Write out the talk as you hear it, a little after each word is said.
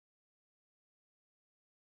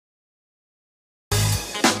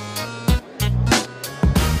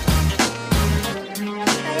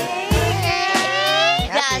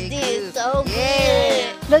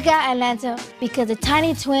Look out, Atlanta, because the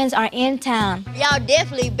tiny twins are in town. Y'all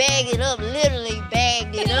definitely bagged it up, literally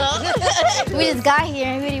bagged it up. We just got here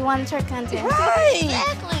and really wanted her content. Right.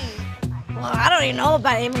 Exactly. Well, I don't even know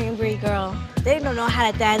about Emery Bree, girl. They don't know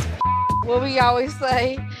how to dance. What we always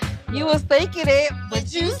say, you was thinking it,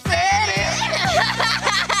 but you said it.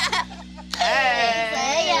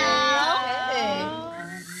 Hey, y'all.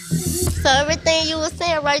 So everything you were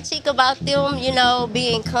saying, right, Chick, about them, you know,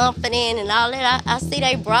 being confident and all that, I see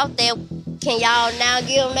they brought that. Can y'all now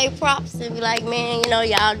give them their props and be like, man, you know,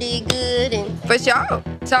 y'all did good? And But y'all,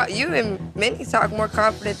 you and Minnie talk more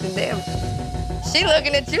confident than them. She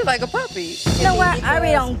looking at you like a puppy. You know what? I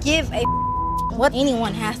really don't give a what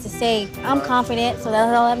anyone has to say. I'm confident, so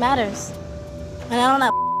that's all that matters. And I don't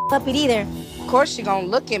not puppy either. Of course she gonna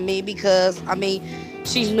look at me because, I mean,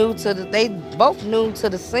 she's new to they both new to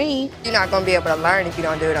the scene. You're not gonna be able to learn if you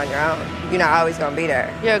don't do it on your own. You're not always gonna be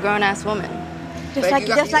there. You're a grown-ass woman. Just like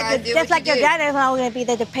your dad is not gonna be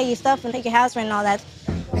there to pay you stuff and take your house rent and all that.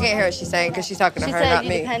 I can't hear what she's saying because she's talking to her, She said not you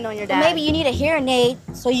me. depend on your dad. Maybe you need a hearing aid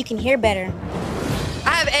so you can hear better.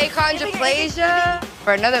 I have achondroplasia.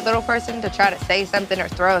 For another little person to try to say something or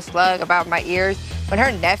throw a slug about my ears when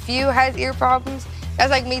her nephew has ear problems, that's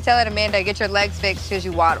like me telling Amanda, get your legs fixed because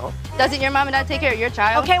you waddle. Doesn't your mom and dad take care of your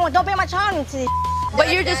child? Okay, well, don't bring my child into this.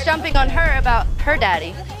 But you're just jumping on her about her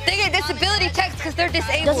daddy. They get disability checks because they're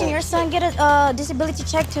disabled. Doesn't your son get a disability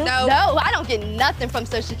check too? No. No, I don't get nothing from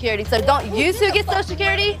Social Security. So don't you two get Social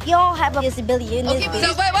Security? You all have a disability in this Okay, bitch.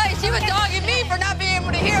 so wait, she was dogging me for not being able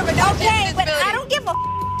to hear, but not Okay, but disability. I don't give a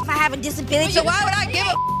if I have a disability. So why would I give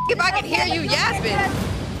a if I can hear you yapping?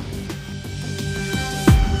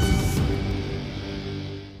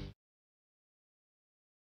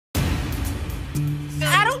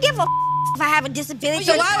 I don't give a if I have a disability.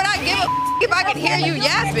 So why would I give a if I can hear you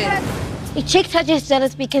yapping? The chick touches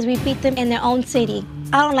jealous because we beat them in their own city.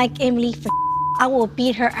 I don't like Emily for I will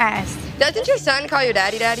beat her ass. Doesn't your son call your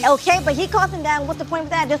daddy? Okay, but he calls him dad. What's the point of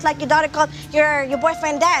that? Just like your daughter called your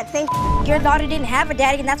boyfriend dad. Same. Your daughter didn't have a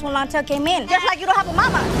daddy, and that's when Lantel came in. Just like you don't have a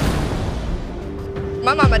mama.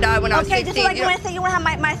 My mama died when I was 16. Okay, just like you want to say you want to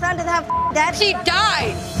have my son doesn't have dad. She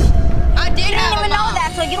died. I did You have didn't even a know mom.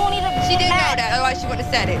 that, so you don't need to. She didn't know that, otherwise she wouldn't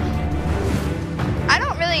have said it. I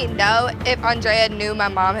don't really know if Andrea knew my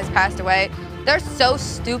mom has passed away. They're so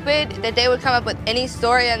stupid that they would come up with any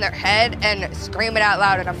story in their head and scream it out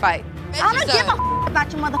loud in a fight. I don't give a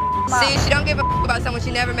about your mother. See, she don't give a about someone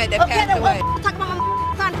she never met that Okay, passed then away. we'll talk about my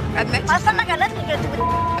son. I met My you. son, I got nothing to do with it.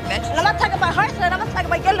 I met And I'm not talking about her son. I'm not talking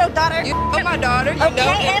about your little daughter. you. You know my daughter. You know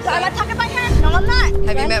Okay, and so I'm that. not talking about her. No, I'm not.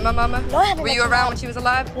 Have you met my mama? No, I haven't Were met you your around mom. when she was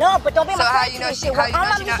alive? No, but don't be So my how friend you know to she- shit. how you know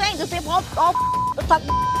I'm she not not- saying just people all talk.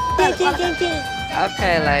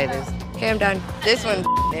 Okay, ladies. Okay, I'm done. This one's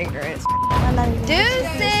ignorance.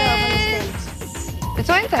 Deuces! The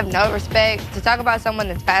twins have no respect. To talk about someone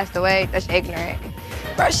that's passed away, that's ignorant.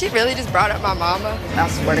 Bro, she really just brought up my mama. I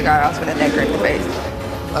swear to God, I was gonna neck her in the face.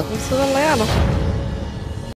 Welcome to Atlanta.